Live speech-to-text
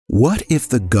What if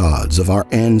the gods of our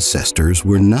ancestors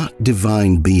were not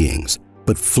divine beings,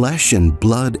 but flesh and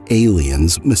blood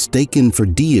aliens mistaken for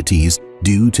deities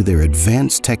due to their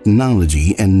advanced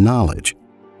technology and knowledge?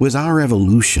 Was our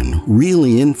evolution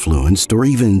really influenced or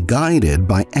even guided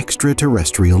by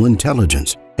extraterrestrial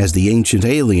intelligence, as the ancient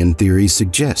alien theories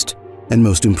suggest? And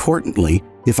most importantly,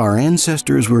 if our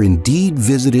ancestors were indeed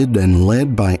visited and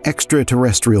led by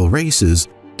extraterrestrial races,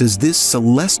 does this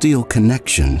celestial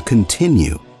connection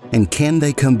continue, and can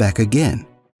they come back again?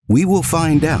 We will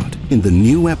find out in the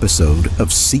new episode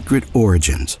of Secret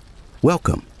Origins.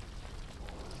 Welcome.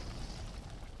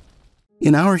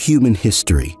 In our human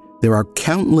history, there are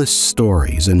countless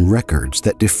stories and records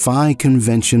that defy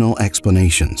conventional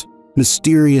explanations.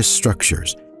 Mysterious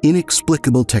structures,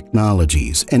 inexplicable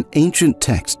technologies, and ancient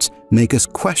texts make us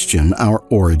question our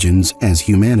origins as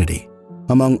humanity.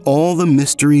 Among all the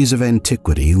mysteries of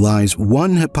antiquity lies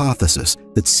one hypothesis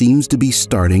that seems to be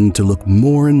starting to look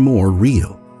more and more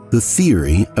real: the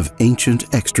theory of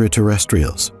ancient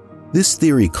extraterrestrials. This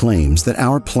theory claims that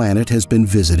our planet has been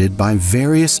visited by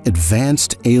various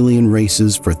advanced alien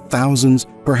races for thousands,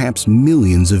 perhaps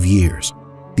millions of years.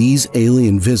 These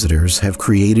alien visitors have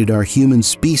created our human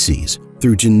species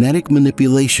through genetic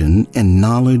manipulation and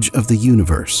knowledge of the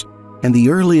universe. And the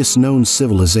earliest known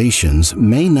civilizations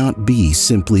may not be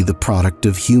simply the product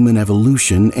of human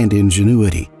evolution and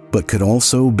ingenuity, but could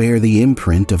also bear the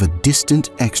imprint of a distant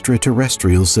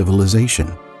extraterrestrial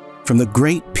civilization. From the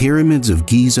Great Pyramids of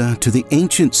Giza to the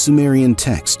ancient Sumerian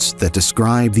texts that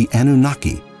describe the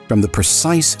Anunnaki, from the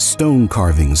precise stone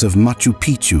carvings of Machu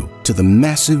Picchu to the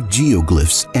massive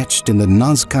geoglyphs etched in the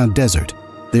Nazca Desert,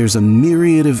 there's a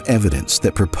myriad of evidence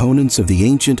that proponents of the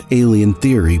ancient alien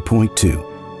theory point to.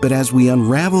 But as we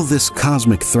unravel this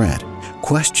cosmic thread,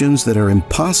 questions that are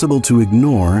impossible to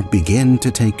ignore begin to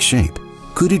take shape.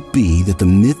 Could it be that the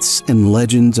myths and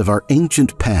legends of our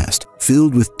ancient past,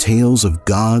 filled with tales of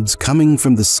gods coming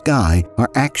from the sky, are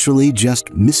actually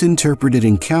just misinterpreted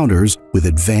encounters with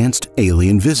advanced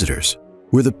alien visitors?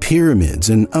 Were the pyramids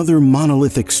and other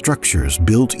monolithic structures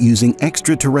built using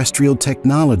extraterrestrial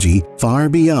technology far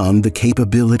beyond the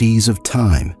capabilities of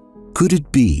time? Could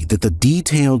it be that the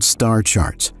detailed star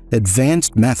charts,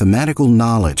 advanced mathematical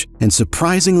knowledge, and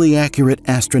surprisingly accurate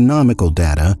astronomical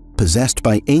data possessed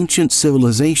by ancient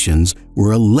civilizations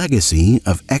were a legacy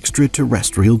of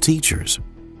extraterrestrial teachers?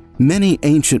 Many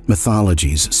ancient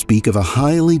mythologies speak of a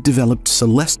highly developed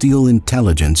celestial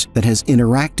intelligence that has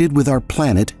interacted with our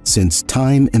planet since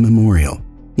time immemorial.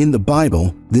 In the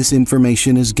Bible, this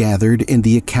information is gathered in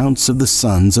the accounts of the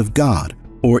sons of God,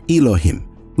 or Elohim,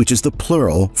 which is the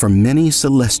plural for many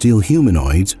celestial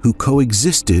humanoids who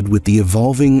coexisted with the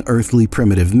evolving earthly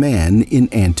primitive man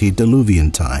in antediluvian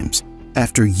times.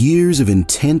 After years of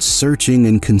intense searching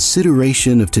and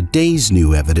consideration of today's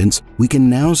new evidence, we can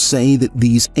now say that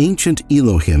these ancient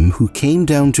Elohim who came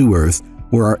down to Earth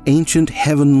were our ancient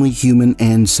heavenly human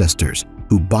ancestors,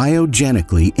 who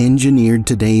biogenically engineered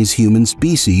today's human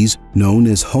species known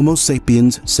as Homo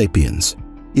sapiens sapiens.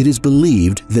 It is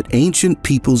believed that ancient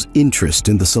people's interest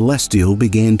in the celestial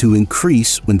began to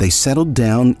increase when they settled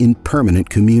down in permanent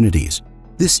communities.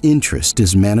 This interest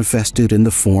is manifested in the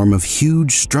form of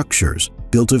huge structures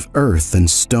built of earth and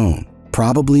stone,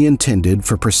 probably intended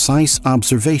for precise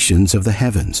observations of the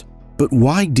heavens. But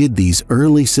why did these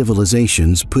early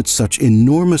civilizations put such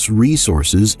enormous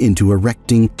resources into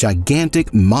erecting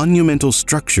gigantic monumental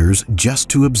structures just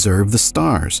to observe the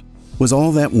stars? Was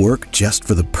all that work just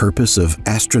for the purpose of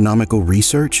astronomical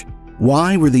research?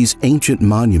 Why were these ancient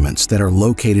monuments that are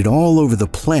located all over the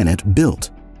planet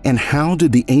built? And how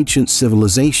did the ancient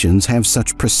civilizations have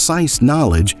such precise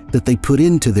knowledge that they put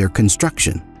into their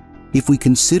construction? If we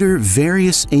consider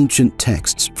various ancient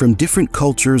texts from different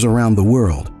cultures around the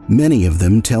world, many of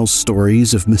them tell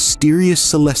stories of mysterious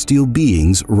celestial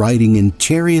beings riding in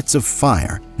chariots of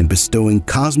fire and bestowing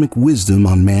cosmic wisdom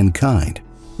on mankind.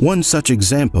 One such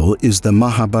example is the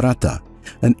Mahabharata,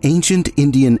 an ancient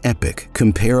Indian epic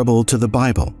comparable to the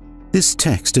Bible. This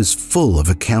text is full of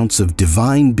accounts of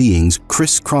divine beings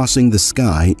crisscrossing the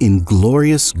sky in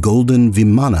glorious golden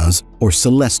vimanas or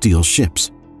celestial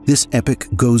ships. This epic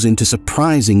goes into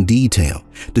surprising detail,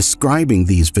 describing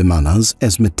these vimanas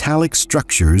as metallic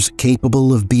structures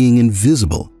capable of being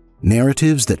invisible,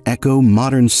 narratives that echo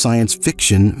modern science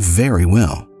fiction very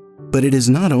well. But it is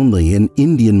not only in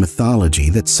Indian mythology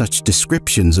that such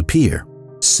descriptions appear.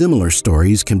 Similar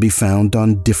stories can be found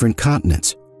on different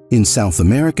continents, in South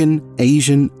American,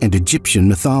 Asian, and Egyptian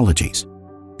mythologies.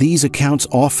 These accounts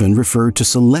often refer to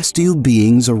celestial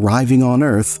beings arriving on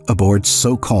Earth aboard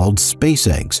so-called space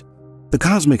eggs. The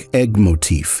cosmic egg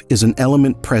motif is an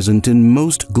element present in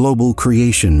most global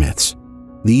creation myths.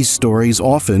 These stories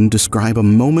often describe a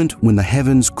moment when the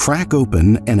heavens crack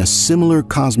open and a similar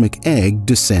cosmic egg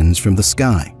descends from the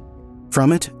sky.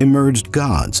 From it emerged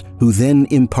gods who then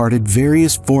imparted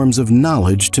various forms of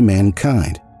knowledge to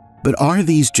mankind. But are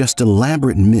these just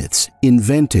elaborate myths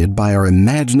invented by our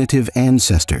imaginative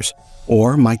ancestors,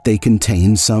 or might they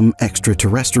contain some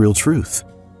extraterrestrial truth?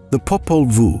 The Popol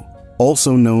Vuh,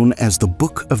 also known as the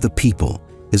Book of the People,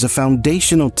 is a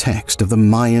foundational text of the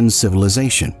Mayan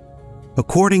civilization.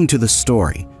 According to the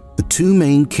story, the two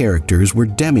main characters were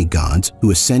demigods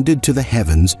who ascended to the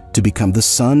heavens to become the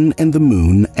sun and the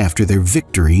moon after their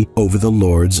victory over the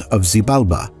lords of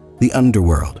Xibalba, the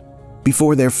underworld.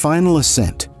 Before their final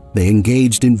ascent, they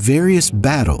engaged in various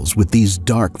battles with these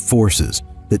dark forces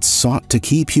that sought to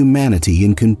keep humanity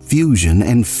in confusion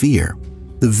and fear.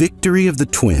 The victory of the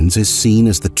twins is seen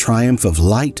as the triumph of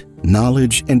light,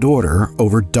 knowledge, and order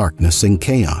over darkness and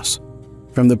chaos.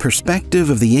 From the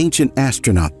perspective of the ancient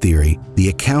astronaut theory, the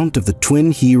account of the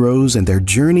twin heroes and their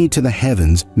journey to the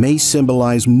heavens may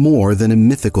symbolize more than a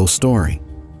mythical story.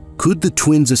 Could the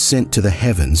twins' ascent to the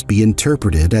heavens be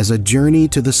interpreted as a journey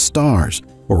to the stars,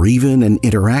 or even an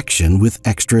interaction with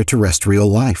extraterrestrial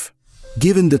life?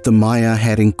 Given that the Maya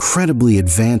had incredibly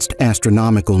advanced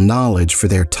astronomical knowledge for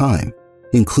their time,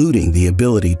 including the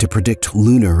ability to predict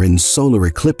lunar and solar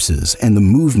eclipses and the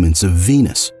movements of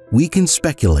Venus, we can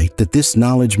speculate that this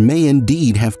knowledge may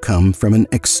indeed have come from an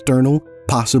external,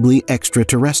 possibly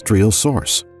extraterrestrial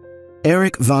source.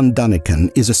 Eric von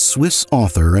Daniken is a Swiss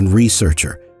author and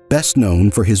researcher, best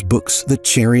known for his books The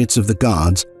Chariots of the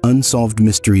Gods, Unsolved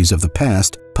Mysteries of the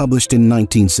Past, published in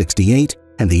 1968,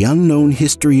 and The Unknown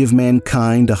History of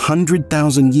Mankind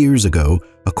 100,000 Years Ago,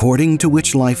 according to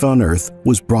which life on Earth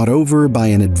was brought over by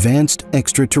an advanced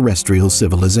extraterrestrial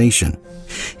civilization.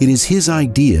 It is his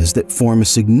ideas that form a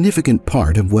significant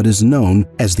part of what is known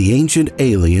as the ancient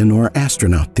alien or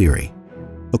astronaut theory.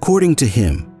 According to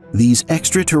him, these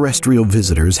extraterrestrial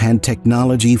visitors had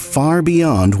technology far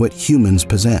beyond what humans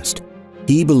possessed.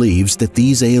 He believes that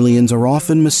these aliens are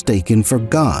often mistaken for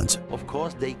gods. Of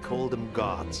course, they call them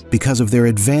gods because of their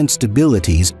advanced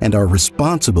abilities and are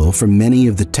responsible for many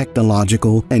of the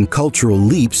technological and cultural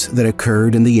leaps that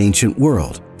occurred in the ancient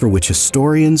world, for which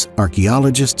historians,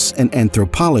 archaeologists, and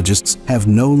anthropologists have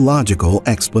no logical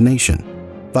explanation.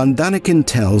 Von Daniken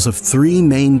tells of three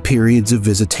main periods of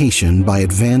visitation by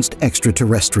advanced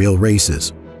extraterrestrial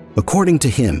races. According to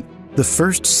him, the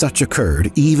first such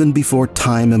occurred even before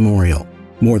time immemorial,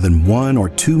 more than 1 or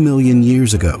 2 million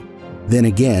years ago. Then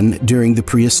again during the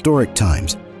prehistoric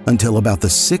times, until about the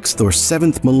 6th or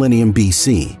 7th millennium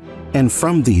BC. And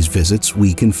from these visits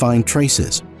we can find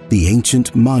traces, the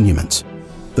ancient monuments.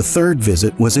 The third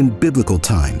visit was in biblical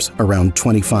times, around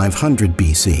 2500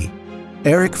 BC.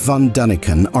 Eric von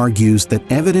Daniken argues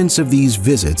that evidence of these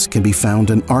visits can be found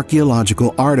in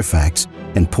archaeological artifacts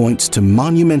and points to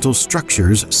monumental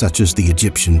structures such as the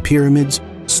Egyptian pyramids,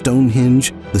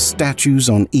 Stonehenge, the statues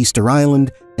on Easter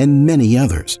Island, and many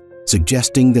others,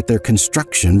 suggesting that their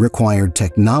construction required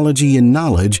technology and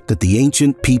knowledge that the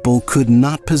ancient people could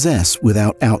not possess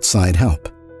without outside help.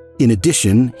 In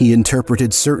addition, he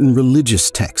interpreted certain religious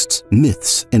texts,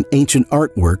 myths, and ancient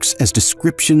artworks as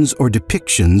descriptions or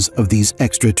depictions of these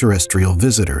extraterrestrial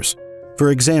visitors.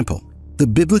 For example, the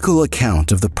biblical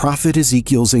account of the prophet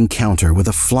Ezekiel's encounter with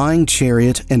a flying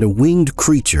chariot and a winged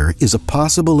creature is a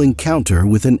possible encounter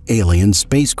with an alien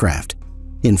spacecraft.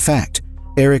 In fact,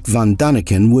 Eric von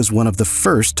Daniken was one of the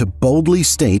first to boldly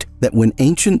state that when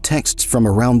ancient texts from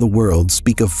around the world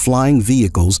speak of flying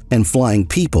vehicles and flying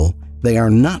people, they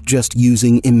are not just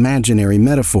using imaginary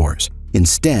metaphors.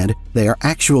 Instead, they are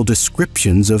actual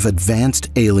descriptions of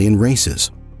advanced alien races.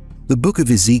 The Book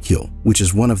of Ezekiel, which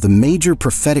is one of the major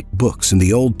prophetic books in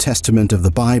the Old Testament of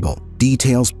the Bible,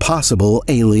 details possible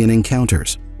alien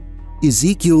encounters.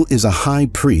 Ezekiel is a high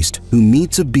priest who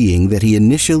meets a being that he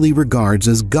initially regards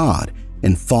as God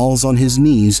and falls on his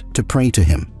knees to pray to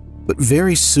him. But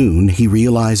very soon he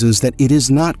realizes that it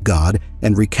is not God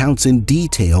and recounts in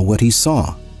detail what he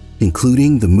saw,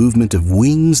 including the movement of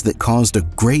wings that caused a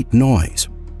great noise.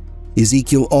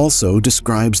 Ezekiel also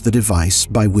describes the device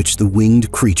by which the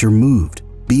winged creature moved,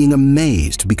 being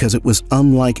amazed because it was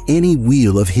unlike any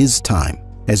wheel of his time,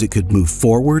 as it could move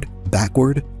forward,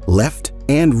 backward, left,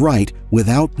 and right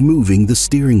without moving the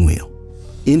steering wheel.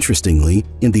 Interestingly,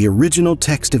 in the original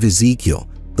text of Ezekiel,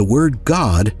 the word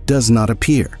God does not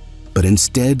appear, but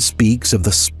instead speaks of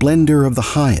the splendor of the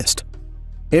highest.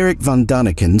 Eric von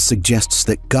Daniken suggests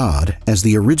that God, as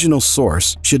the original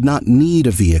source, should not need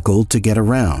a vehicle to get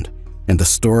around, and the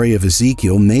story of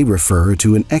Ezekiel may refer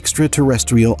to an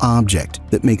extraterrestrial object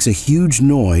that makes a huge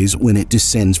noise when it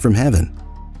descends from heaven.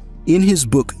 In his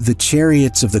book, The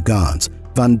Chariots of the Gods,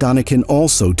 von Daniken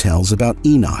also tells about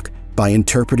Enoch by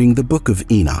interpreting the Book of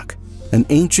Enoch, an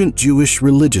ancient Jewish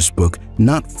religious book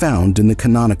not found in the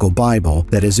canonical Bible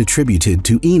that is attributed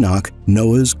to Enoch,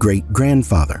 Noah's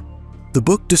great-grandfather. The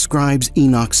book describes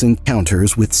Enoch's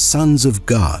encounters with sons of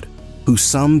God, who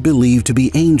some believe to be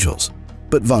angels,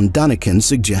 but von Daniken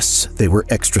suggests they were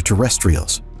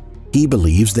extraterrestrials. He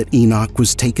believes that Enoch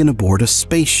was taken aboard a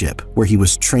spaceship where he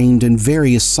was trained in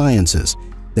various sciences,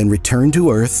 then returned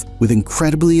to Earth with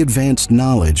incredibly advanced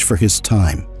knowledge for his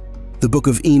time. The Book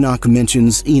of Enoch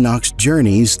mentions Enoch's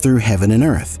journeys through heaven and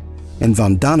earth, and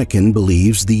von Daniken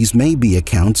believes these may be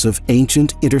accounts of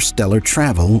ancient interstellar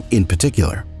travel in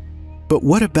particular. But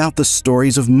what about the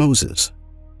stories of Moses?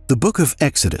 The book of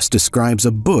Exodus describes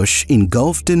a bush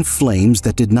engulfed in flames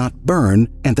that did not burn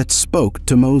and that spoke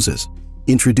to Moses,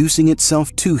 introducing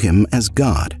itself to him as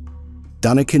God.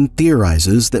 Daniken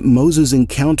theorizes that Moses'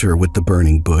 encounter with the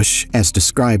burning bush, as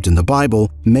described in the Bible,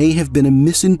 may have been a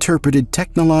misinterpreted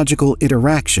technological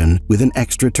interaction with an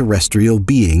extraterrestrial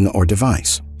being or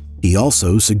device. He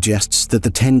also suggests that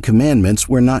the Ten Commandments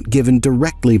were not given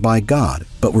directly by God,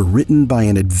 but were written by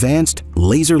an advanced,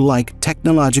 laser-like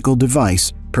technological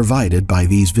device provided by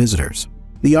these visitors.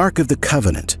 The Ark of the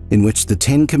Covenant, in which the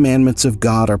Ten Commandments of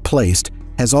God are placed,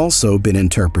 has also been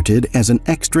interpreted as an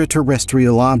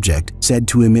extraterrestrial object said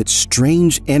to emit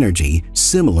strange energy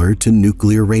similar to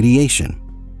nuclear radiation.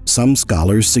 Some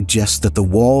scholars suggest that the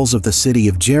walls of the city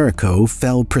of Jericho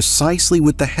fell precisely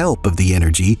with the help of the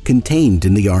energy contained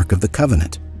in the Ark of the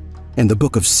Covenant. And the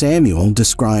book of Samuel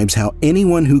describes how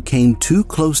anyone who came too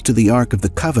close to the Ark of the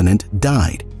Covenant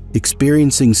died,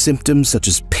 experiencing symptoms such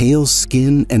as pale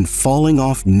skin and falling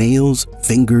off nails,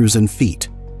 fingers, and feet.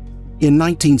 In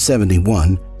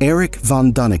 1971, Eric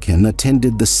von Daniken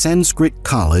attended the Sanskrit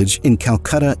College in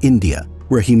Calcutta, India,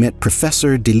 where he met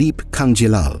Professor Dilip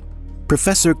Kanjilal.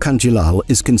 Professor Kanjilal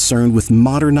is concerned with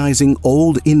modernizing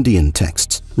old Indian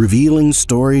texts, revealing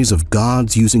stories of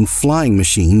gods using flying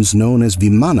machines known as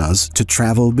vimanas to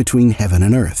travel between heaven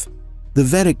and earth. The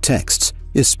Vedic texts,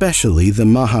 especially the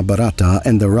Mahabharata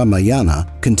and the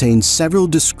Ramayana, contain several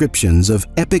descriptions of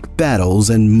epic battles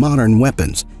and modern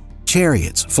weapons,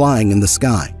 chariots flying in the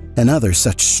sky, and other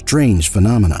such strange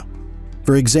phenomena.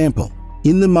 For example,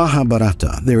 in the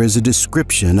Mahabharata there is a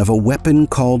description of a weapon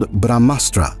called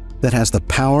Brahmastra that has the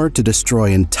power to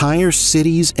destroy entire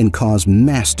cities and cause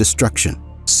mass destruction,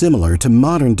 similar to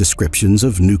modern descriptions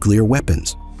of nuclear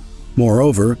weapons.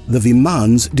 Moreover, the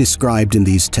Vimans described in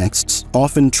these texts,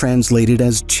 often translated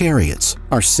as chariots,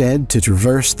 are said to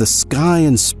traverse the sky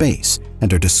and space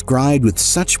and are described with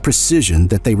such precision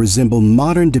that they resemble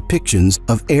modern depictions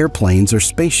of airplanes or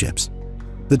spaceships.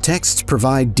 The texts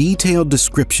provide detailed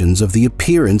descriptions of the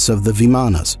appearance of the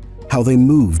Vimanas, how they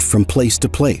moved from place to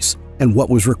place, and what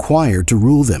was required to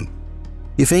rule them.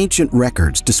 If ancient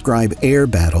records describe air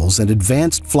battles and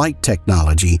advanced flight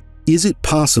technology, is it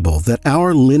possible that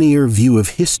our linear view of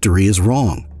history is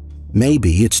wrong?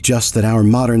 Maybe it's just that our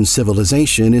modern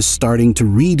civilization is starting to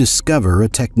rediscover a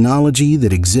technology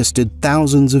that existed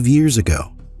thousands of years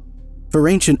ago. For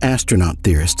ancient astronaut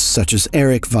theorists such as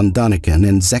Eric von Daniken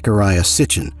and Zecharia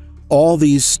Sitchin, all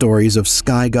these stories of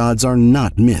sky gods are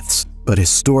not myths, but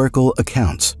historical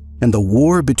accounts, and the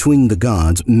war between the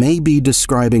gods may be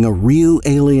describing a real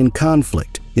alien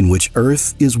conflict in which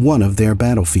Earth is one of their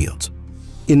battlefields.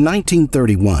 In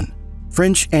 1931,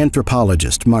 French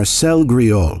anthropologist Marcel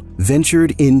Griaule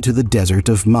ventured into the desert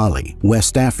of Mali,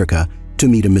 West Africa, to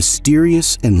meet a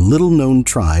mysterious and little-known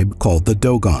tribe called the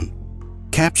Dogon.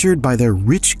 Captured by their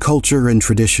rich culture and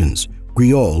traditions,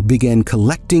 Griaule began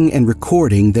collecting and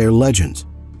recording their legends,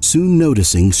 soon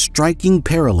noticing striking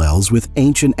parallels with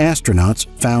ancient astronauts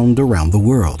found around the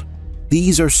world.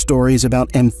 These are stories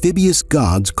about amphibious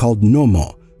gods called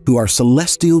Nomo, who are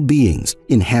celestial beings,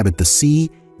 inhabit the sea,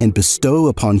 and bestow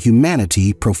upon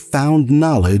humanity profound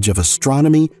knowledge of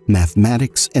astronomy,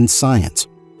 mathematics, and science.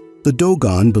 The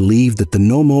Dogon believed that the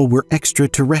Nomo were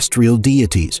extraterrestrial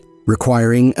deities,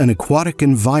 requiring an aquatic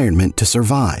environment to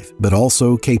survive, but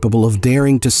also capable of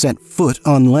daring to set foot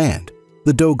on land.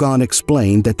 The Dogon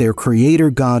explained that their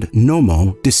creator god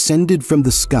Nomo descended from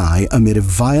the sky amid a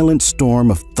violent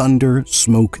storm of thunder,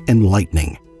 smoke, and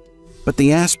lightning. But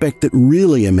the aspect that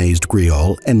really amazed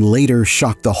Griaule and later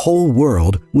shocked the whole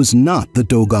world was not the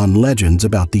Dogon legends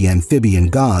about the amphibian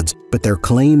gods, but their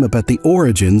claim about the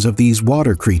origins of these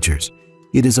water creatures.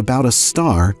 It is about a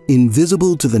star,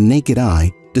 invisible to the naked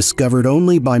eye, discovered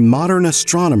only by modern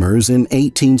astronomers in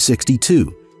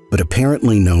 1862, but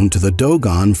apparently known to the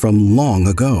Dogon from long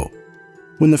ago.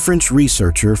 When the French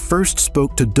researcher first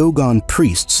spoke to Dogon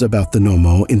priests about the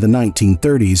Nommo in the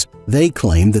 1930s, they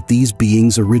claimed that these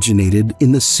beings originated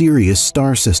in the Sirius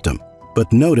star system.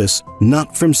 But notice,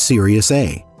 not from Sirius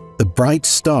A, the bright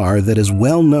star that is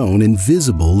well known and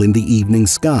visible in the evening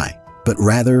sky, but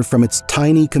rather from its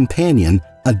tiny companion,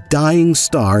 a dying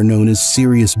star known as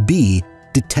Sirius B,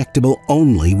 detectable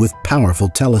only with powerful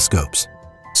telescopes.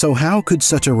 So how could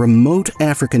such a remote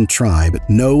African tribe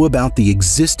know about the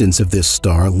existence of this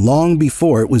star long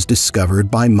before it was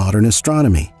discovered by modern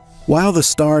astronomy? While the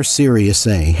star Sirius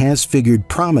A has figured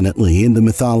prominently in the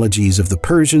mythologies of the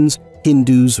Persians,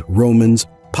 Hindus, Romans,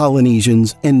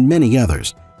 Polynesians, and many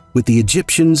others, with the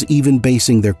Egyptians even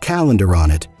basing their calendar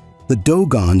on it, the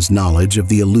Dogon's knowledge of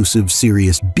the elusive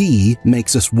Sirius B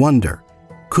makes us wonder,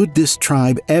 could this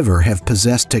tribe ever have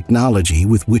possessed technology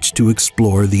with which to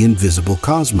explore the invisible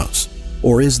cosmos?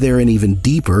 Or is there an even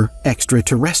deeper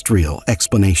extraterrestrial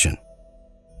explanation?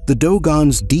 The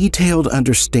Dogon's detailed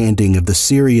understanding of the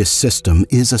Sirius system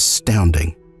is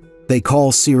astounding. They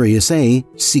call Sirius A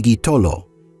Sigitolo,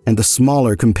 and the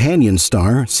smaller companion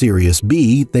star, Sirius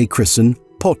B, they christen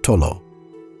Potolo.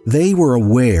 They were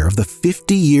aware of the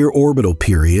 50-year orbital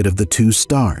period of the two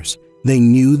stars. They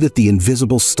knew that the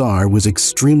invisible star was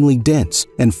extremely dense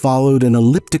and followed an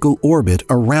elliptical orbit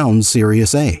around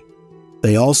Sirius A.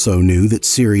 They also knew that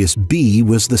Sirius B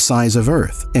was the size of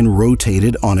Earth and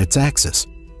rotated on its axis.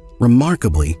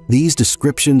 Remarkably, these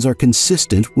descriptions are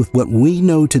consistent with what we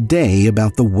know today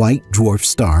about the white dwarf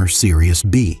star Sirius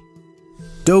B.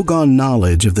 Dogon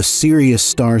knowledge of the Sirius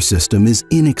star system is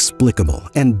inexplicable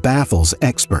and baffles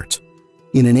experts.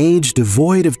 In an age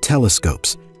devoid of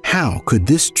telescopes, how could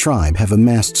this tribe have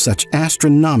amassed such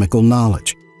astronomical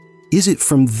knowledge? Is it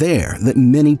from there that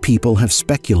many people have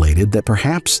speculated that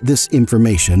perhaps this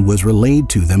information was relayed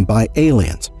to them by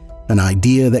aliens, an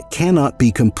idea that cannot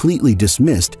be completely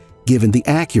dismissed given the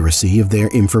accuracy of their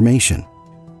information?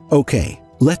 Okay,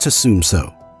 let's assume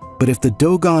so. But if the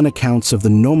Dogon accounts of the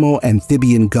Nommo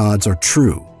amphibian gods are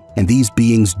true, and these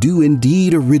beings do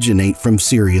indeed originate from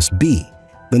Sirius B,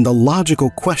 then the logical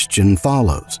question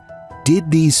follows. Did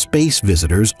these space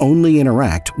visitors only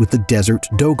interact with the desert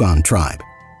Dogon tribe?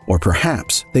 Or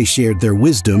perhaps they shared their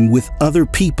wisdom with other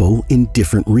people in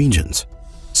different regions?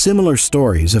 Similar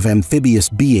stories of amphibious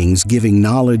beings giving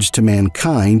knowledge to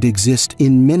mankind exist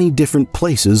in many different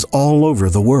places all over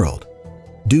the world.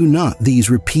 Do not these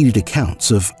repeated accounts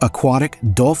of aquatic,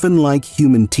 dolphin-like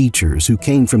human teachers who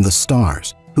came from the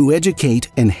stars, who educate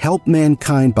and help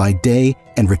mankind by day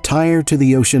and retire to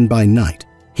the ocean by night,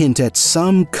 hint at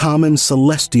some common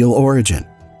celestial origin?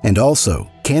 And also,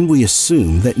 can we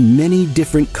assume that many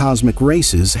different cosmic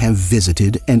races have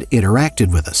visited and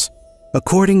interacted with us?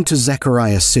 According to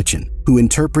Zecharia Sitchin, who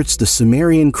interprets the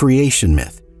Sumerian creation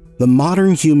myth, the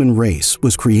modern human race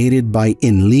was created by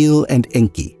Enlil and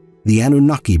Enki, the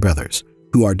Anunnaki brothers,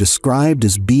 who are described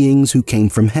as beings who came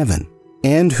from heaven,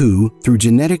 and who, through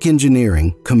genetic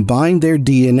engineering, combined their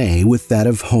DNA with that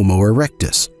of Homo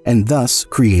erectus, and thus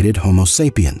created Homo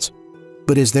sapiens.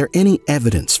 But is there any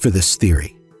evidence for this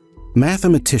theory?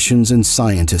 Mathematicians and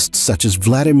scientists such as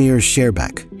Vladimir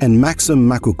Sherbak and Maxim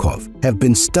Makukov have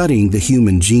been studying the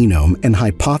human genome and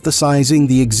hypothesizing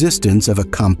the existence of a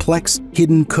complex,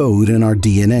 hidden code in our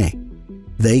DNA.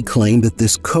 They claim that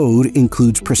this code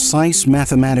includes precise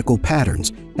mathematical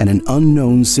patterns and an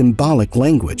unknown symbolic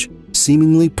language,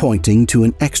 seemingly pointing to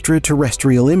an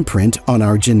extraterrestrial imprint on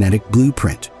our genetic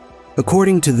blueprint.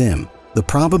 According to them, the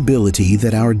probability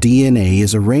that our DNA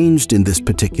is arranged in this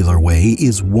particular way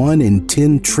is 1 in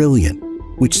 10 trillion,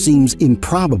 which seems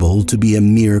improbable to be a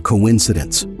mere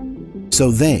coincidence. So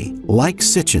they, like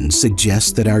Sitchin,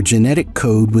 suggest that our genetic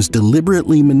code was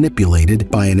deliberately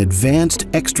manipulated by an advanced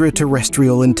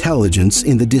extraterrestrial intelligence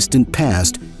in the distant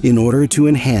past in order to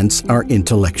enhance our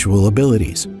intellectual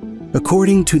abilities.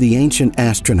 According to the ancient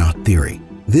astronaut theory,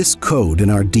 this code in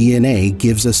our DNA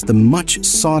gives us the much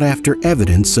sought-after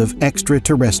evidence of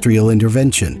extraterrestrial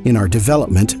intervention in our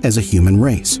development as a human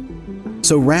race.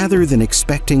 So rather than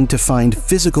expecting to find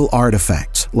physical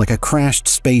artifacts like a crashed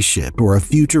spaceship or a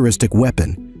futuristic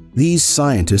weapon, these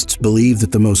scientists believe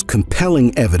that the most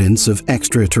compelling evidence of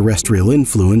extraterrestrial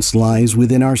influence lies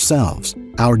within ourselves,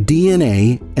 our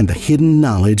DNA, and the hidden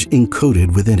knowledge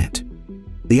encoded within it.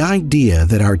 The idea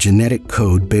that our genetic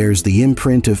code bears the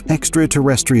imprint of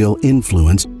extraterrestrial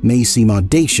influence may seem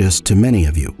audacious to many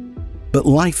of you. But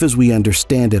life as we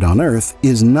understand it on Earth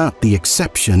is not the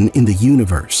exception in the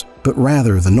universe, but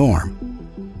rather the norm.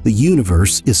 The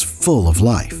universe is full of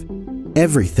life.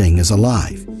 Everything is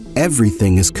alive.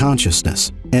 Everything is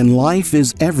consciousness, and life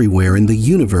is everywhere in the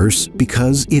universe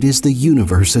because it is the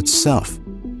universe itself.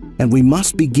 And we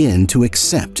must begin to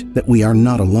accept that we are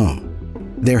not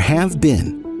alone. There have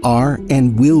been, are,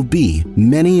 and will be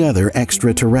many other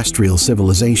extraterrestrial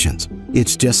civilizations.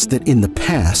 It's just that in the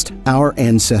past, our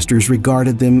ancestors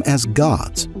regarded them as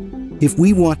gods. If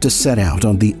we want to set out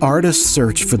on the artist's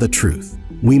search for the truth,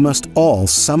 we must all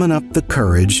summon up the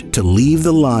courage to leave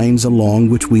the lines along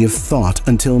which we have thought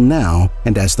until now,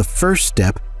 and as the first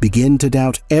step, begin to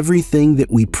doubt everything that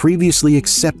we previously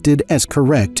accepted as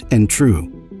correct and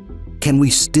true. Can we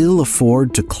still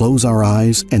afford to close our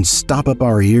eyes and stop up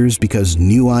our ears because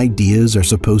new ideas are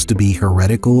supposed to be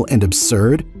heretical and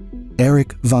absurd?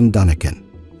 Eric von Däniken.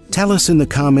 Tell us in the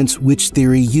comments which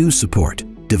theory you support,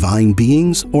 divine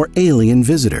beings or alien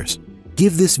visitors.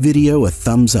 Give this video a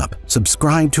thumbs up,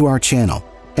 subscribe to our channel,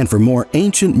 and for more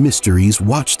ancient mysteries,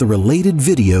 watch the related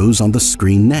videos on the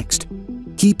screen next.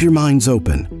 Keep your minds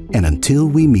open, and until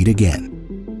we meet again.